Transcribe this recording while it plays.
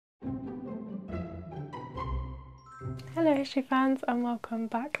Hello history fans and welcome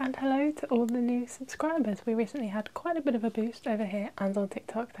back, and hello to all the new subscribers. We recently had quite a bit of a boost over here and on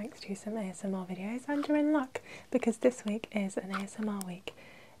TikTok thanks to some ASMR videos, and you're in luck because this week is an ASMR week.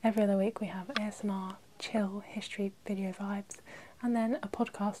 Every other week we have ASMR chill history video vibes and then a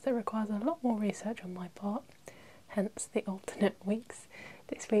podcast that requires a lot more research on my part, hence the alternate weeks.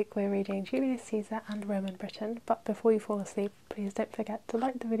 This week we're reading Julius Caesar and Roman Britain, but before you fall asleep please don't forget to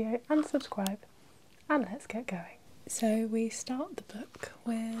like the video and subscribe, and let's get going. So we start the book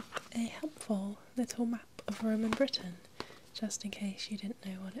with a helpful little map of Roman Britain, just in case you didn't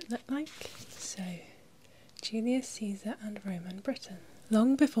know what it looked like. So, Julius Caesar and Roman Britain.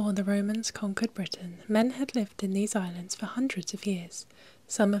 Long before the Romans conquered Britain, men had lived in these islands for hundreds of years.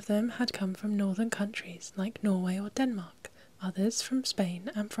 Some of them had come from northern countries like Norway or Denmark, others from Spain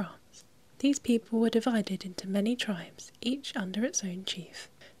and France. These people were divided into many tribes, each under its own chief.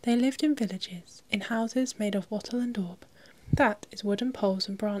 They lived in villages, in houses made of wattle and daub. That is wooden poles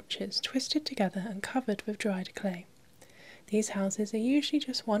and branches twisted together and covered with dried clay. These houses are usually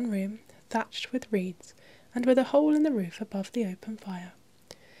just one room, thatched with reeds, and with a hole in the roof above the open fire.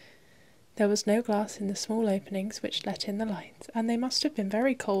 There was no glass in the small openings which let in the light, and they must have been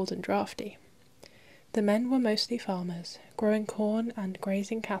very cold and draughty. The men were mostly farmers, growing corn and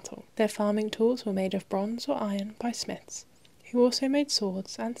grazing cattle. Their farming tools were made of bronze or iron by smiths, who also made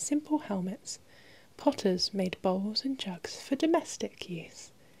swords and simple helmets. Potters made bowls and jugs for domestic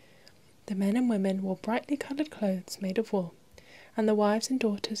use. The men and women wore brightly coloured clothes made of wool, and the wives and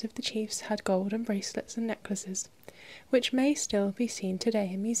daughters of the chiefs had golden bracelets and necklaces, which may still be seen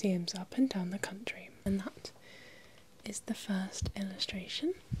today in museums up and down the country. And that is the first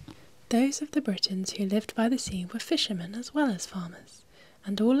illustration. Those of the Britons who lived by the sea were fishermen as well as farmers,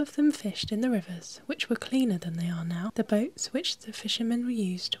 and all of them fished in the rivers, which were cleaner than they are now. The boats which the fishermen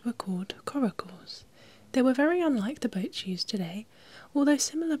used were called coracles. They were very unlike the boats used today, although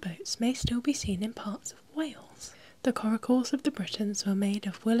similar boats may still be seen in parts of Wales. The coracles of the Britons were made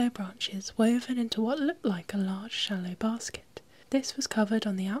of willow branches woven into what looked like a large shallow basket. This was covered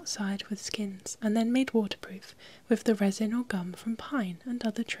on the outside with skins and then made waterproof with the resin or gum from pine and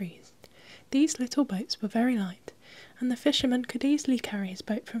other trees. These little boats were very light, and the fisherman could easily carry his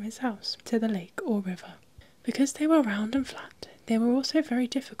boat from his house to the lake or river. Because they were round and flat, they were also very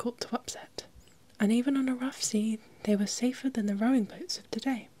difficult to upset, and even on a rough sea they were safer than the rowing boats of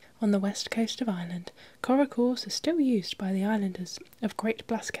today. On the west coast of Ireland, coracles are still used by the islanders of Great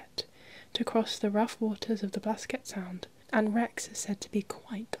Blasket to cross the rough waters of the Blasket Sound, and wrecks are said to be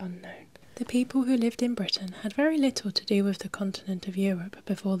quite unknown. The people who lived in Britain had very little to do with the continent of Europe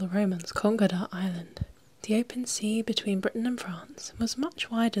before the Romans conquered our island. The open sea between Britain and France was much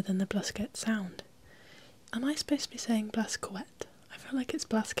wider than the Blasket Sound. Am I supposed to be saying Blasquet? I feel like it's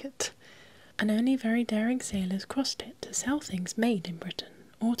Blasket. And only very daring sailors crossed it to sell things made in Britain,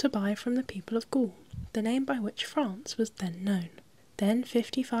 or to buy from the people of Gaul, the name by which France was then known. Then,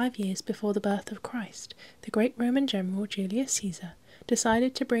 55 years before the birth of Christ, the great Roman general Julius Caesar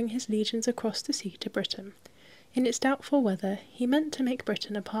decided to bring his legions across the sea to Britain. It's doubtful whether he meant to make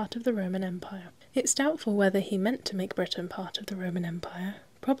Britain a part of the Roman Empire.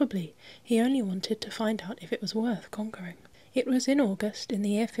 Probably he only wanted to find out if it was worth conquering. It was in August, in the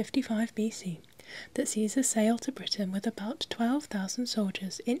year 55 BC, that Caesar sailed to Britain with about 12,000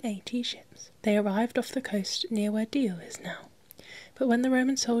 soldiers in 80 ships. They arrived off the coast near where Deal is now. But when the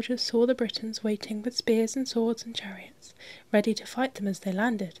Roman soldiers saw the Britons waiting with spears and swords and chariots, ready to fight them as they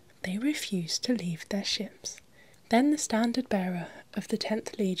landed, they refused to leave their ships. Then the standard-bearer of the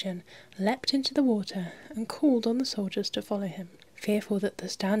 10th Legion leapt into the water and called on the soldiers to follow him. Fearful that the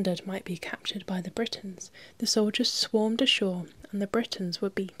standard might be captured by the Britons, the soldiers swarmed ashore and the Britons were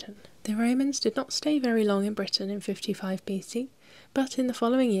beaten. The Romans did not stay very long in Britain in 55 BC, but in the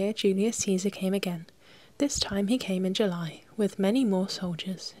following year Julius Caesar came again. This time he came in July, with many more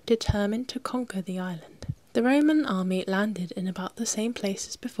soldiers, determined to conquer the island. The Roman army landed in about the same place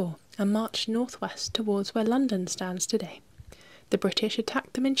as before, and marched northwest towards where London stands today. The British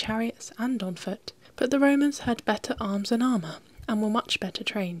attacked them in chariots and on foot, but the Romans had better arms and armour, and were much better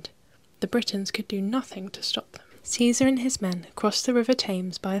trained. The Britons could do nothing to stop them. Caesar and his men crossed the River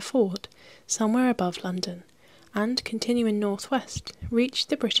Thames by a ford, somewhere above London, and, continuing northwest, reached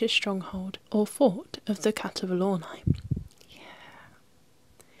the British stronghold, or fort, of the Cativalorni.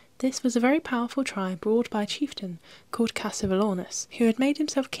 This was a very powerful tribe ruled by a chieftain called Cassivellaunus, who had made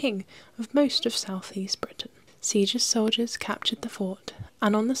himself king of most of southeast Britain. Caesar's soldiers captured the fort,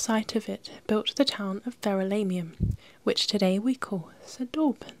 and on the site of it built the town of Verulamium, which today we call St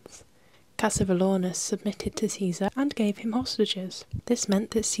Albans. Cassivellaunus submitted to Caesar and gave him hostages. This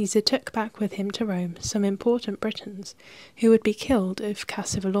meant that Caesar took back with him to Rome some important Britons, who would be killed if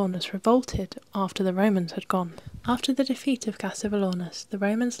Cassivellaunus revolted after the Romans had gone. After the defeat of Cassivellaunus, the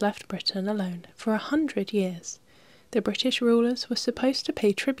Romans left Britain alone for 100 years. The British rulers were supposed to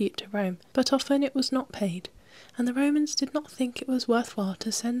pay tribute to Rome, but often it was not paid, and the Romans did not think it was worthwhile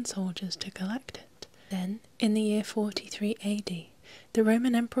to send soldiers to collect it. Then, in the year 43 AD, the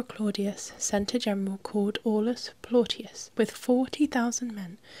Roman Emperor Claudius sent a general called Aulus Plautius with 40,000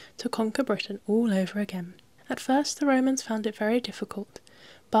 men to conquer Britain all over again. At first the Romans found it very difficult,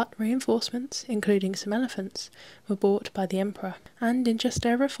 but reinforcements, including some elephants, were brought by the emperor, and in just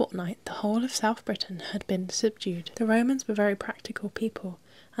over a fortnight the whole of South Britain had been subdued. The Romans were very practical people,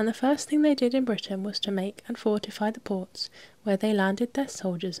 and the first thing they did in Britain was to make and fortify the ports where they landed their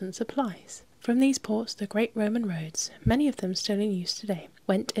soldiers and supplies. From these ports the great Roman roads, many of them still in use today,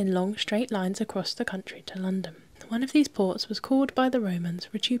 went in long straight lines across the country to London. One of these ports was called by the Romans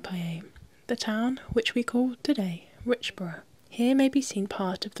Rutupae, the town which we call today Richborough. Here may be seen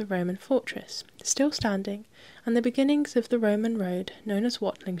part of the Roman fortress, still standing, and the beginnings of the Roman road known as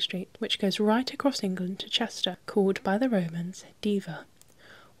Watling Street, which goes right across England to Chester, called by the Romans Diva,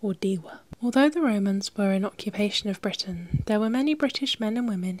 or Diwa. Although the Romans were in occupation of Britain, there were many British men and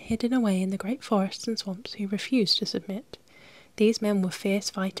women hidden away in the great forests and swamps who refused to submit. These men were fierce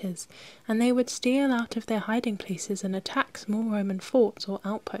fighters, and they would steal out of their hiding places and attack small Roman forts or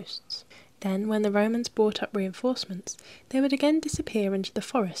outposts. Then, when the Romans brought up reinforcements, they would again disappear into the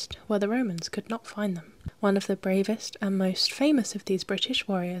forest, where the Romans could not find them. One of the bravest and most famous of these British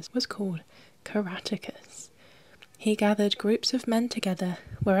warriors was called Caratacus. He gathered groups of men together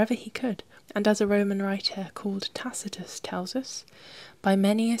wherever he could, and as a Roman writer called Tacitus tells us, by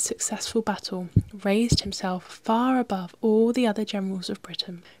many a successful battle raised himself far above all the other generals of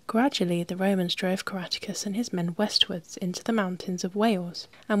Britain. Gradually the Romans drove Caratacus and his men westwards into the mountains of Wales,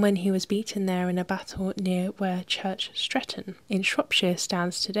 and when he was beaten there in a battle near where Church Stretton in Shropshire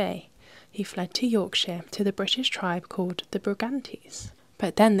stands today, he fled to Yorkshire to the British tribe called the Brigantes.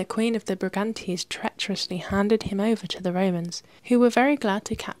 But then the Queen of the Brigantes treacherously handed him over to the Romans, who were very glad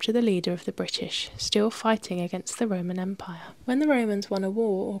to capture the leader of the British, still fighting against the Roman Empire. When the Romans won a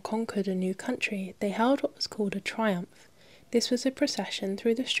war or conquered a new country, they held what was called a triumph. This was a procession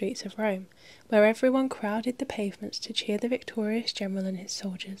through the streets of Rome, where everyone crowded the pavements to cheer the victorious general and his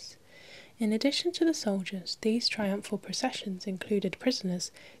soldiers. In addition to the soldiers, these triumphal processions included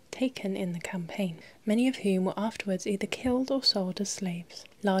prisoners taken in the campaign, many of whom were afterwards either killed or sold as slaves.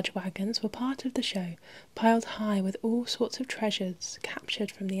 Large wagons were part of the show, piled high with all sorts of treasures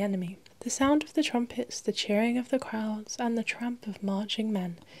captured from the enemy. The sound of the trumpets, the cheering of the crowds, and the tramp of marching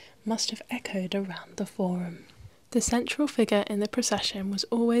men must have echoed around the forum. The central figure in the procession was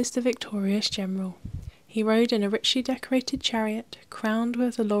always the victorious general. He rode in a richly decorated chariot, crowned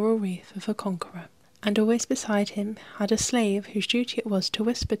with the laurel wreath of a conqueror, and always beside him had a slave whose duty it was to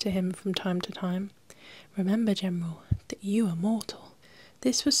whisper to him from time to time, "Remember, General, that you are mortal."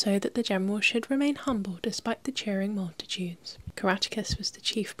 This was so that the general should remain humble despite the cheering multitudes. Caratacus was the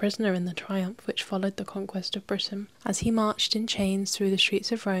chief prisoner in the triumph which followed the conquest of Britain. As he marched in chains through the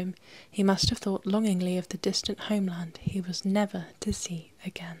streets of Rome, he must have thought longingly of the distant homeland he was never to see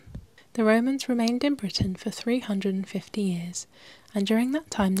again. The Romans remained in Britain for 350 years, and during that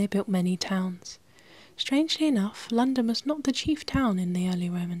time they built many towns. Strangely enough, London was not the chief town in the early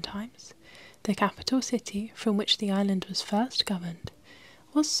Roman times. The capital city, from which the island was first governed,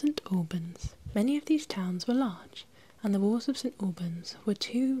 was St. Albans. Many of these towns were large, and the walls of St. Albans were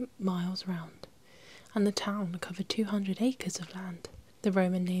 2 miles round, and the town covered 200 acres of land. The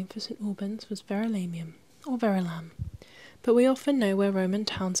Roman name for St. Albans was Verulamium, or Verulam, but we often know where Roman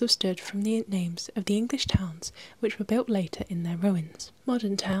towns have stood from the names of the English towns which were built later in their ruins.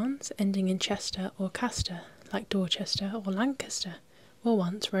 Modern towns, ending in Chester or Castor, like Dorchester or Lancaster, were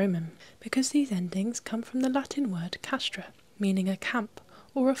once Roman, because these endings come from the Latin word castra, meaning a camp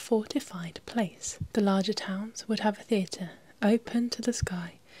or a fortified place. The larger towns would have a theatre, open to the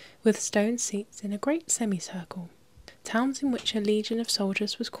sky, with stone seats in a great semicircle. Towns in which a legion of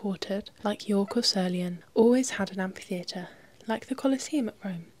soldiers was quartered, like York or Surlian, always had an amphitheatre, like the Colosseum at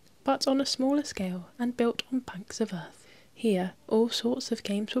Rome, but on a smaller scale and built on banks of earth. Here all sorts of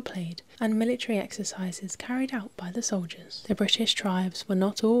games were played, and military exercises carried out by the soldiers. The British tribes were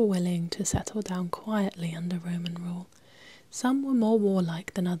not all willing to settle down quietly under Roman rule. Some were more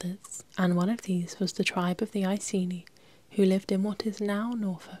warlike than others, and one of these was the tribe of the Iceni, who lived in what is now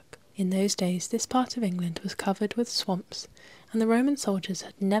Norfolk. In those days this part of England was covered with swamps, and the Roman soldiers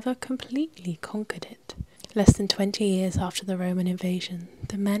had never completely conquered it. Less than 20 years after the Roman invasion,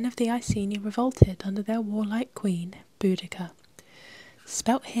 the men of the Iceni revolted under their warlike queen, Boudica.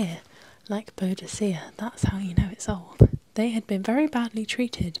 Spelt here like Boadicea, that's how you know it's old. They had been very badly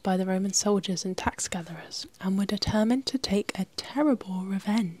treated by the Roman soldiers and tax gatherers, and were determined to take a terrible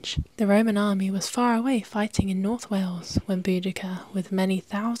revenge. The Roman army was far away fighting in North Wales when Boudica, with many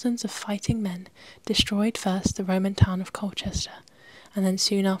thousands of fighting men, destroyed first the Roman town of Colchester, and then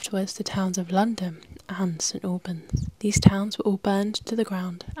soon afterwards the towns of London and St Albans. These towns were all burned to the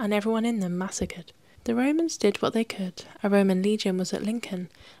ground, and everyone in them massacred. The Romans did what they could. A Roman legion was at Lincoln,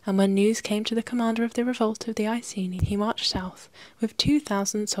 and when news came to the commander of the revolt of the Iceni, he marched south with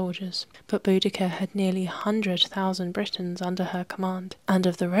 2,000 soldiers. But Boudica had nearly 100,000 Britons under her command, and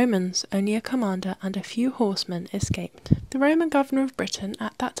of the Romans, only a commander and a few horsemen escaped. The Roman governor of Britain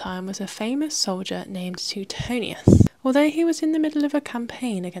at that time was a famous soldier named Suetonius. Although he was in the middle of a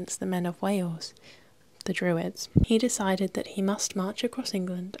campaign against the men of Wales, the Druids, he decided that he must march across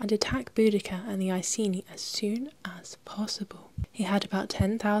England and attack Boudica and the Iceni as soon as possible. He had about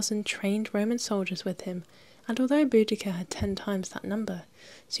 10,000 trained Roman soldiers with him, and although Boudica had 10 times that number,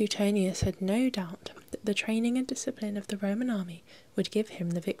 Suetonius had no doubt that the training and discipline of the Roman army would give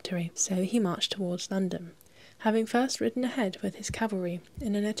him the victory. So he marched towards London, having first ridden ahead with his cavalry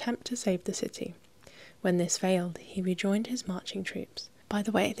in an attempt to save the city. When this failed, he rejoined his marching troops. By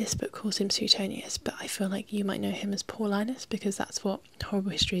the way, this book calls him Suetonius, but I feel like you might know him as Paulinus because that's what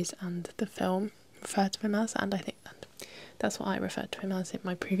Horrible Histories and the film refer to him as, and I think that's what I referred to him as in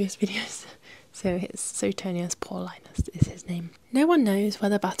my previous videos. So it's Suetonius Paulinus is his name. No one knows where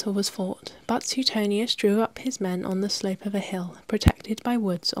the battle was fought, but Suetonius drew up his men on the slope of a hill, protected by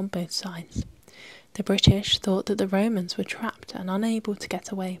woods on both sides. The British thought that the Romans were trapped and unable to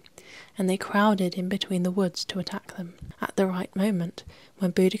get away, and they crowded in between the woods to attack them. At the right moment,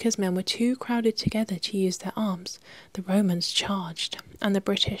 when Boudica's men were too crowded together to use their arms, the Romans charged, and the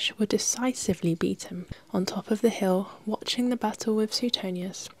British were decisively beaten. On top of the hill, watching the battle with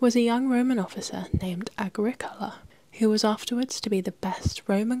Suetonius, was a young Roman officer named Agricola, who was afterwards to be the best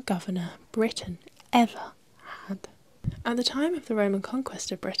Roman governor Britain ever had. At the time of the Roman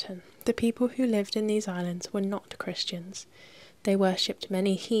conquest of Britain, the people who lived in these islands were not Christians. They worshipped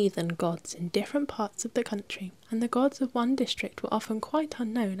many heathen gods in different parts of the country, and the gods of one district were often quite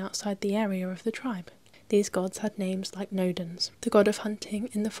unknown outside the area of the tribe. These gods had names like Nodens, the god of hunting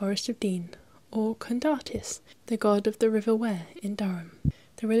in the forest of Dean, or Condatis, the god of the River Ware in Durham.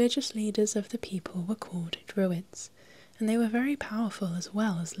 The religious leaders of the people were called Druids, and they were very powerful as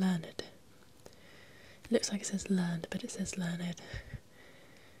well as learned. It looks like it says learned, but it says learned.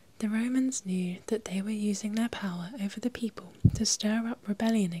 The Romans knew that they were using their power over the people to stir up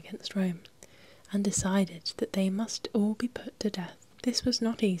rebellion against Rome, and decided that they must all be put to death. This was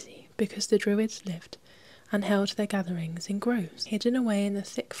not easy, because the Druids lived and held their gatherings in groves, hidden away in the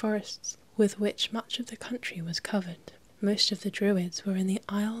thick forests with which much of the country was covered. Most of the Druids were in the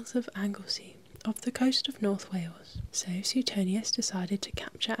Isles of Anglesey, off the coast of North Wales. So Suetonius decided to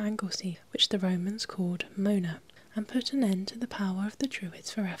capture Anglesey, which the Romans called Mona, and put an end to the power of the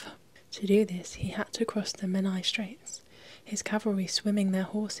Druids forever. To do this, he had to cross the Menai Straits, his cavalry swimming their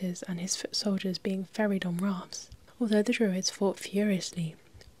horses and his foot soldiers being ferried on rafts. Although the Druids fought furiously,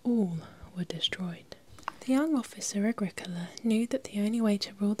 all were destroyed. The young officer Agricola knew that the only way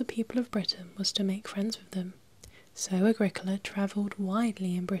to rule the people of Britain was to make friends with them. So Agricola travelled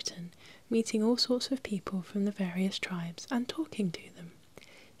widely in Britain, meeting all sorts of people from the various tribes and talking to them.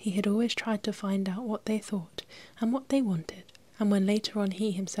 He had always tried to find out what they thought and what they wanted, and when later on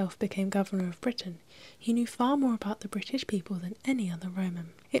he himself became governor of Britain, he knew far more about the British people than any other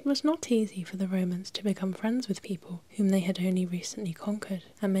Roman. It was not easy for the Romans to become friends with people whom they had only recently conquered,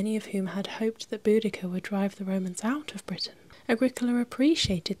 and many of whom had hoped that Boudica would drive the Romans out of Britain. Agricola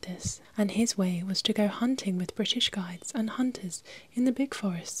appreciated this, and his way was to go hunting with British guides and hunters in the big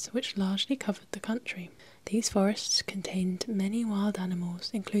forests which largely covered the country. These forests contained many wild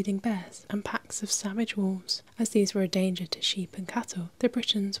animals, including bears and packs of savage wolves. As these were a danger to sheep and cattle, the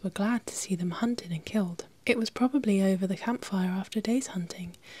Britons were glad to see them hunted and killed. It was probably over the campfire after days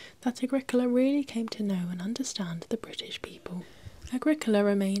hunting that Agricola really came to know and understand the British people. Agricola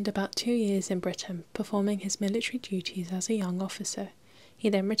remained about 2 years in Britain, performing his military duties as a young officer. He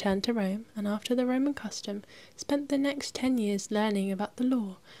then returned to Rome, and after the Roman custom, spent the next 10 years learning about the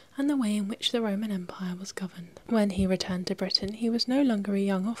law and the way in which the Roman Empire was governed. When he returned to Britain, he was no longer a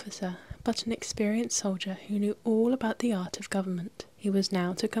young officer, but an experienced soldier who knew all about the art of government. He was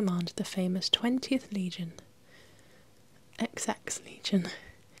now to command the famous 20th Legion, XX Legion,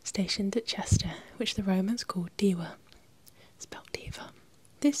 stationed at Chester, which the Romans called Diva, spelled Diva.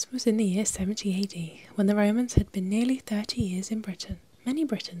 This was in the year 70 AD, when the Romans had been nearly 30 years in Britain. Many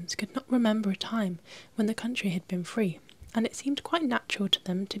Britons could not remember a time when the country had been free, and it seemed quite natural to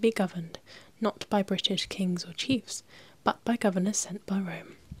them to be governed, not by British kings or chiefs, but by governors sent by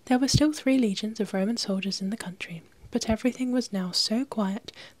Rome. There were still 3 legions of Roman soldiers in the country, but everything was now so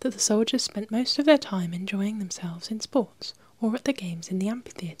quiet that the soldiers spent most of their time enjoying themselves in sports, or at the games in the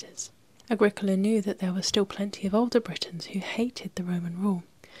amphitheatres. Agricola knew that there were still plenty of older Britons who hated the Roman rule,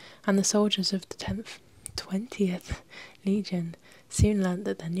 and the soldiers of the 20th Legion soon learnt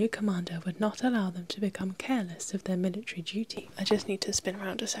that their new commander would not allow them to become careless of their military duty. I just need to spin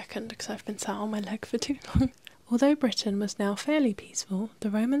around a second because I've been sat on my leg for too long. Although Britain was now fairly peaceful, the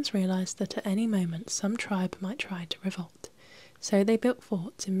Romans realised that at any moment some tribe might try to revolt. So they built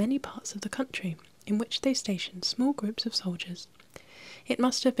forts in many parts of the country, in which they stationed small groups of soldiers. It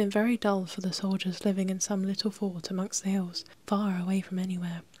must have been very dull for the soldiers living in some little fort amongst the hills, far away from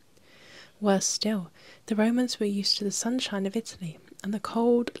anywhere. Worse still, the Romans were used to the sunshine of Italy, and the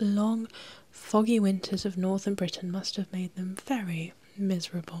cold, long, foggy winters of northern Britain must have made them very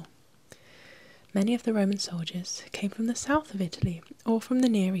miserable. Many of the Roman soldiers came from the south of Italy, or from the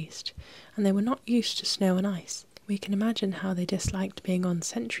Near East, and they were not used to snow and ice. We can imagine how they disliked being on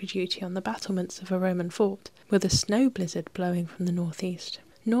sentry duty on the battlements of a Roman fort, with a snow blizzard blowing from the northeast.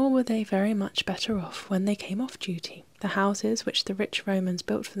 Nor were they very much better off when they came off duty. The houses which the rich Romans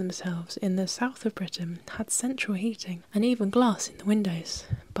built for themselves in the south of Britain had central heating, and even glass in the windows,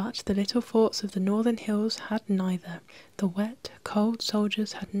 but the little forts of the northern hills had neither. The wet, cold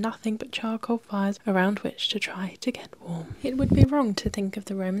soldiers had nothing but charcoal fires around which to try to get warm. It would be wrong to think of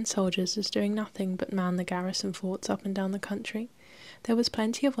the Roman soldiers as doing nothing but man the garrison forts up and down the country. There was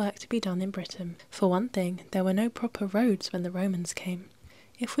plenty of work to be done in Britain. For one thing, there were no proper roads when the Romans came.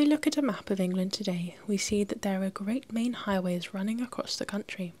 If we look at a map of England today, we see that there are great main highways running across the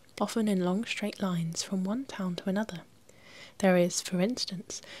country, often in long straight lines from one town to another. There is, for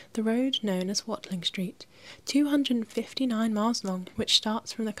instance, the road known as Watling Street, 259 miles long, which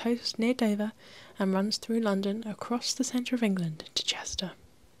starts from the coast near Dover and runs through London across the centre of England to Chester.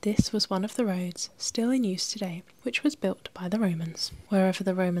 This was one of the roads, still in use today, which was built by the Romans. Wherever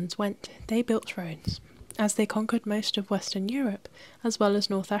the Romans went, they built roads. As they conquered most of Western Europe, as well as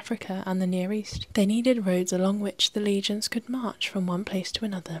North Africa and the Near East, they needed roads along which the legions could march from one place to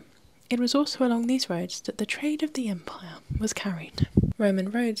another. It was also along these roads that the trade of the empire was carried.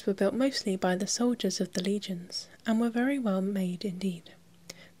 Roman roads were built mostly by the soldiers of the legions, and were very well made indeed.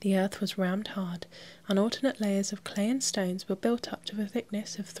 The earth was rammed hard, and alternate layers of clay and stones were built up to a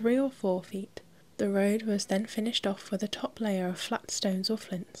thickness of 3 or 4 feet. The road was then finished off with a top layer of flat stones or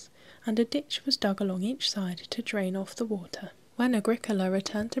flints, and a ditch was dug along each side to drain off the water. When Agricola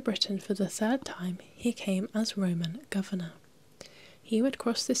returned to Britain for the 3rd time, he came as Roman governor. He would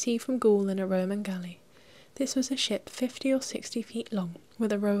cross the sea from Gaul in a Roman galley. This was a ship 50 or 60 feet long,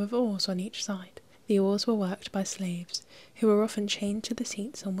 with a row of oars on each side. The oars were worked by slaves, who were often chained to the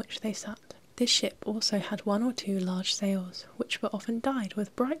seats on which they sat. This ship also had 1 or 2 large sails, which were often dyed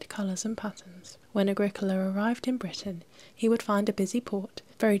with bright colours and patterns. When Agricola arrived in Britain, he would find a busy port,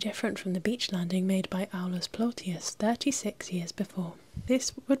 very different from the beach landing made by Aulus Plautius 36 years before.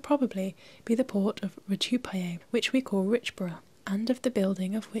 This would probably be the port of Rutupae, which we call Richborough, and of the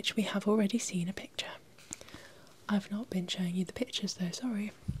building of which we have already seen a picture. I've not been showing you the pictures though,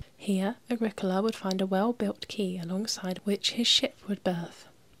 sorry. Here, Agricola would find a well-built quay alongside which his ship would berth.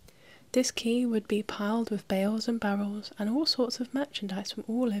 This quay would be piled with bales and barrels and all sorts of merchandise from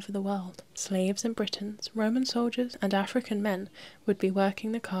all over the world. Slaves and Britons, Roman soldiers and African men would be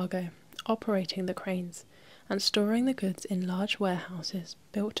working the cargo, operating the cranes, and storing the goods in large warehouses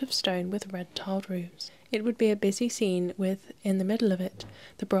built of stone with red-tiled roofs. It would be a busy scene with, in the middle of it,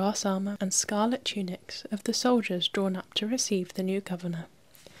 the brass armour and scarlet tunics of the soldiers drawn up to receive the new governor.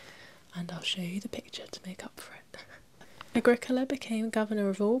 And I'll show you the picture to make up for it. Agricola became governor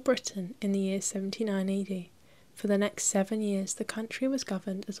of all Britain in the year 79 AD. For the next 7 years the country was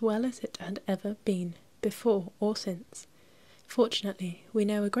governed as well as it had ever been, before or since. Fortunately, we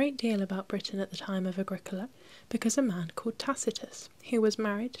know a great deal about Britain at the time of Agricola, because a man called Tacitus, who was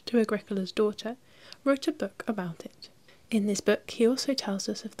married to Agricola's daughter, wrote a book about it. In this book he also tells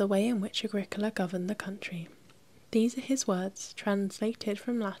us of the way in which Agricola governed the country. These are his words, translated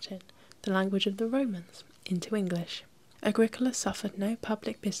from Latin, the language of the Romans, into English. Agricola suffered no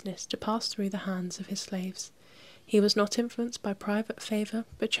public business to pass through the hands of his slaves. He was not influenced by private favour,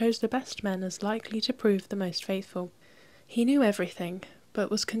 but chose the best men as likely to prove the most faithful. He knew everything,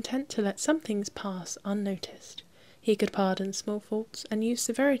 but was content to let some things pass unnoticed. He could pardon small faults and use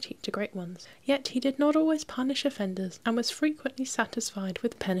severity to great ones, yet he did not always punish offenders and was frequently satisfied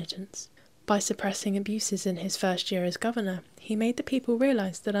with penitence. By suppressing abuses in his first year as governor, he made the people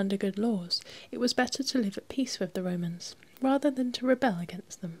realise that under good laws it was better to live at peace with the Romans, rather than to rebel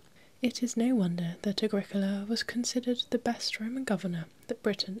against them. It is no wonder that Agricola was considered the best Roman governor that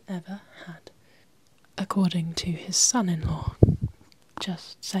Britain ever had, according to his son-in-law.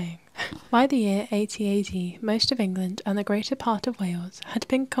 Just saying. By the year 80 AD, most of England and the greater part of Wales had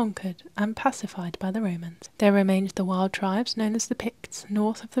been conquered and pacified by the Romans. There remained the wild tribes known as the Picts,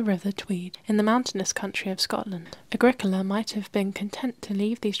 north of the river Tweed, in the mountainous country of Scotland. Agricola might have been content to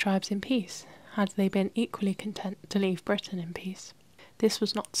leave these tribes in peace, had they been equally content to leave Britain in peace. This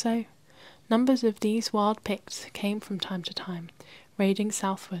was not so. Numbers of these wild Picts came from time to time, raiding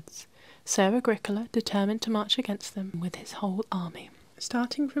southwards, so Agricola determined to march against them with his whole army.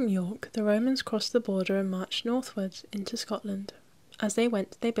 Starting from York, the Romans crossed the border and marched northwards into Scotland. As they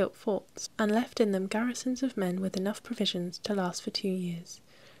went, they built forts, and left in them garrisons of men with enough provisions to last for 2 years.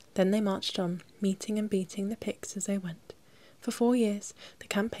 Then they marched on, meeting and beating the Picts as they went. For 4 years, the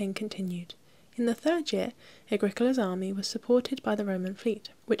campaign continued. In the 3rd year, Agricola's army was supported by the Roman fleet,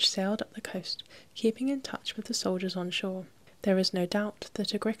 which sailed up the coast, keeping in touch with the soldiers on shore. There is no doubt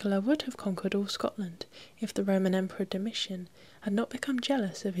that Agricola would have conquered all Scotland if the Roman Emperor Domitian had not become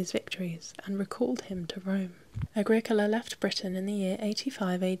jealous of his victories and recalled him to Rome. Agricola left Britain in the year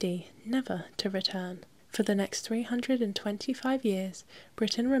 85 AD, never to return. For the next 325 years,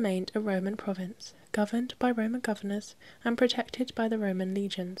 Britain remained a Roman province, governed by Roman governors and protected by the Roman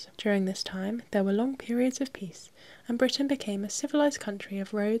legions. During this time, there were long periods of peace, and Britain became a civilized country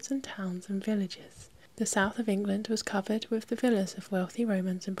of roads and towns and villages. The south of England was covered with the villas of wealthy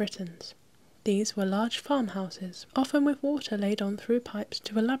Romans and Britons. These were large farmhouses, often with water laid on through pipes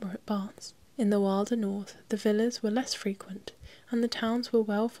to elaborate baths. In the wilder north, the villas were less frequent, and the towns were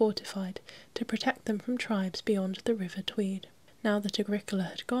well fortified to protect them from tribes beyond the river Tweed. Now that Agricola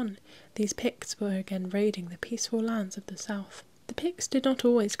had gone, these Picts were again raiding the peaceful lands of the south. The Picts did not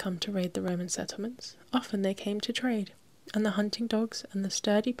always come to raid the Roman settlements. Often they came to trade, and the hunting dogs and the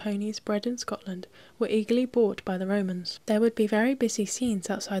sturdy ponies bred in Scotland were eagerly bought by the Romans. There would be very busy scenes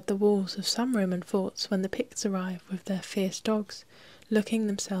outside the walls of some Roman forts when the Picts arrived with their fierce dogs, looking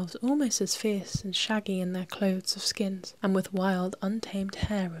themselves almost as fierce and shaggy in their clothes of skins, and with wild, untamed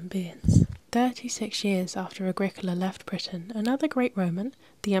hair and beards. 36 years after Agricola left Britain, another great Roman,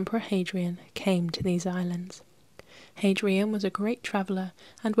 the Emperor Hadrian, came to these islands. Hadrian was a great traveller,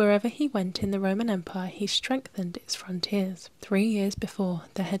 and wherever he went in the Roman Empire he strengthened its frontiers. 3 years before,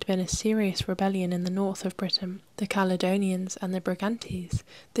 there had been a serious rebellion in the north of Britain. The Caledonians and the Brigantes,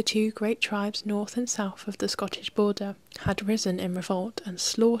 the 2 great tribes north and south of the Scottish border, had risen in revolt and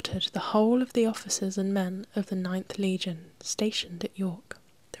slaughtered the whole of the officers and men of the 9th Legion, stationed at York.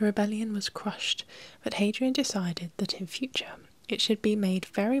 The rebellion was crushed, but Hadrian decided that in future it should be made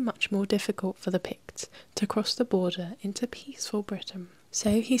very much more difficult for the Picts to cross the border into peaceful Britain.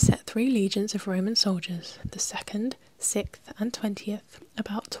 So he set 3 legions of Roman soldiers, the 2nd, 6th and 20th,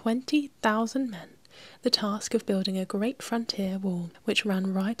 about 20,000 men, the task of building a great frontier wall which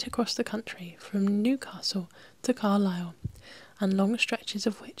ran right across the country from Newcastle to Carlisle, and long stretches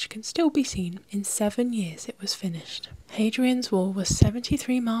of which can still be seen. In 7 years it was finished. Hadrian's wall was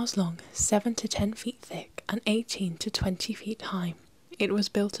 73 miles long, 7 to 10 feet thick, and 18 to 20 feet high. It was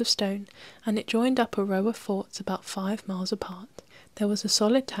built of stone, and it joined up a row of forts about 5 miles apart. There was a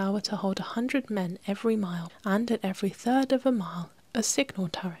solid tower to hold 100 men every mile, and at every third of a mile a signal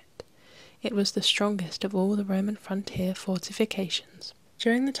turret. It was the strongest of all the Roman frontier fortifications.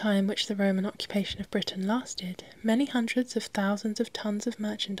 During the time which the Roman occupation of Britain lasted, many hundreds of thousands of tons of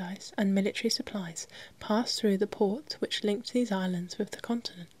merchandise and military supplies passed through the ports which linked these islands with the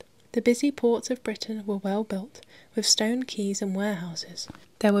continent. The busy ports of Britain were well built, with stone quays and warehouses.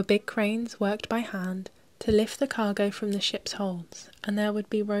 There were big cranes worked by hand to lift the cargo from the ships' holds, and there would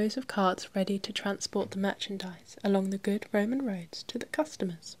be rows of carts ready to transport the merchandise along the good Roman roads to the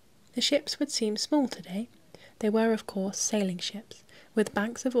customers. The ships would seem small today. They were, of course, sailing ships, with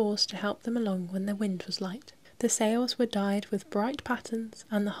banks of oars to help them along when the wind was light. The sails were dyed with bright patterns,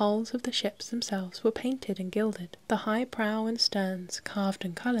 and the hulls of the ships themselves were painted and gilded. The high prow and sterns, carved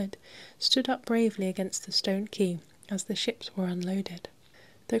and coloured, stood up bravely against the stone quay as the ships were unloaded.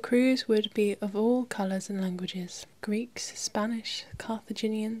 The crews would be of all colours and languages: Greeks, Spanish,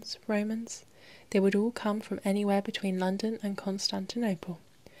 Carthaginians, Romans. They would all come from anywhere between London and Constantinople.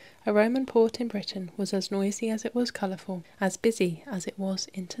 A Roman port in Britain was as noisy as it was colourful, as busy as it was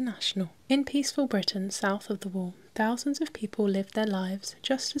international. In peaceful Britain, south of the wall, thousands of people lived their lives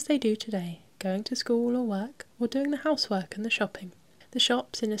just as they do today, going to school or work, or doing the housework and the shopping. The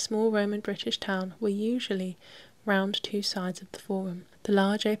shops in a small Roman British town were usually round two sides of the forum, the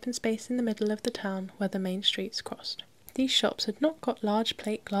large open space in the middle of the town where the main streets crossed. These shops had not got large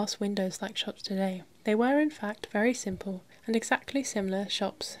plate glass windows like shops today. They were in fact very simple, and exactly similar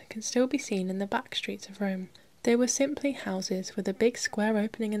shops can still be seen in the back streets of Rome. They were simply houses with a big square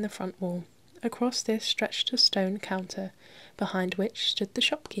opening in the front wall. Across this stretched a stone counter, behind which stood the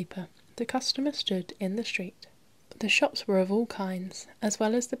shopkeeper. The customer stood in the street. The shops were of all kinds. As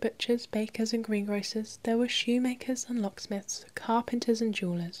well as the butchers, bakers and greengrocers, there were shoemakers and locksmiths, carpenters and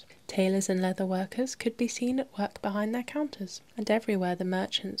jewellers. Tailors and leather workers could be seen at work behind their counters, and everywhere the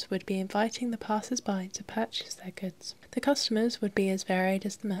merchants would be inviting the passers-by to purchase their goods. The customers would be as varied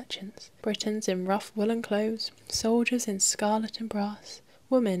as the merchants. Britons in rough woolen clothes, soldiers in scarlet and brass,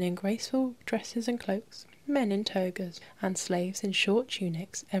 women in graceful dresses and cloaks, men in togas, and slaves in short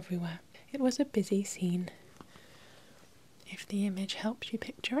tunics everywhere. It was a busy scene. If the image helps you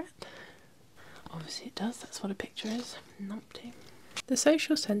picture it. Obviously it does, that's what a picture is. Numpty. The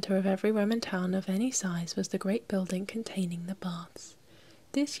social centre of every Roman town of any size was the great building containing the baths.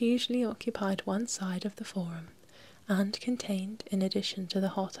 This usually occupied one side of the forum, and contained, in addition to the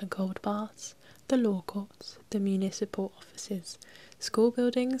hot and cold baths, the law courts, the municipal offices, school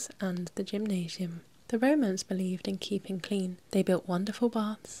buildings, and the gymnasium. The Romans believed in keeping clean. They built wonderful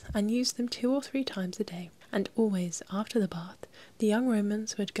baths and used them 2 or 3 times a day, and always after the bath the young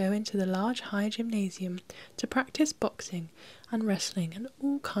Romans would go into the large high gymnasium to practice boxing and wrestling and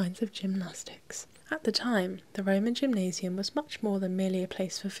all kinds of gymnastics. At the time, the Roman gymnasium was much more than merely a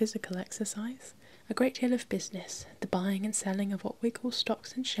place for physical exercise. A great deal of business, the buying and selling of what we call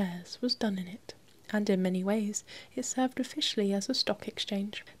stocks and shares, was done in it, and in many ways it served officially as a stock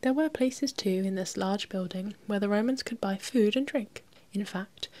exchange. There were places too in this large building where the Romans could buy food and drink. In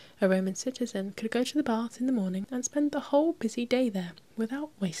fact, a Roman citizen could go to the bath in the morning and spend the whole busy day there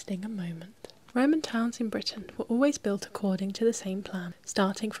without wasting a moment. Roman towns in Britain were always built according to the same plan,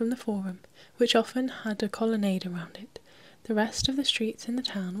 starting from the Forum, which often had a colonnade around it. The rest of the streets in the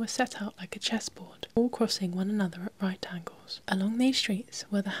town were set out like a chessboard, all crossing one another at right angles. Along these streets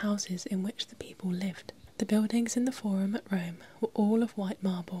were the houses in which the people lived. The buildings in the Forum at Rome were all of white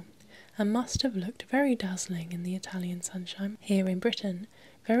marble, and must have looked very dazzling in the Italian sunshine. Here in Britain,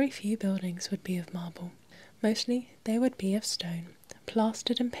 very few buildings would be of marble. Mostly they would be of stone,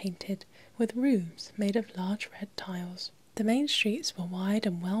 plastered and painted, with roofs made of large red tiles. The main streets were wide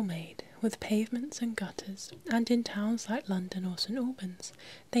and well made, with pavements and gutters, and in towns like London or St Albans,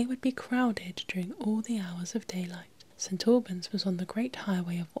 they would be crowded during all the hours of daylight. St Albans was on the great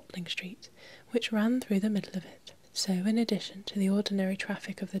highway of Watling Street, which ran through the middle of it. So, in addition to the ordinary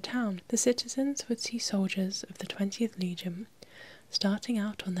traffic of the town, the citizens would see soldiers of the 20th Legion starting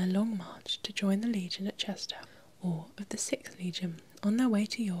out on their long march to join the Legion at Chester, or of the 6th Legion on their way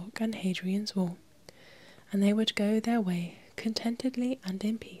to York and Hadrian's Wall, and they would go their way contentedly and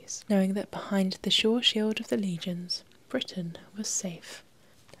in peace, knowing that behind the sure shield of the legions, Britain was safe.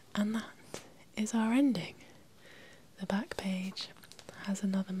 And that is our ending. The back page has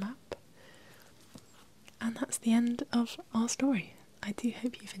another map. And that's the end of our story. I do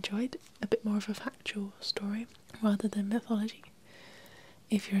hope you've enjoyed a bit more of a factual story rather than mythology.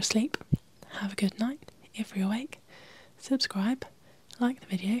 If you're asleep, have a good night. If you're awake, subscribe, like the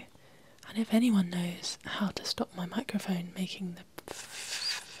video, and if anyone knows how to stop my microphone making the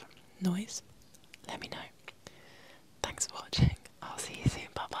noise, let me know.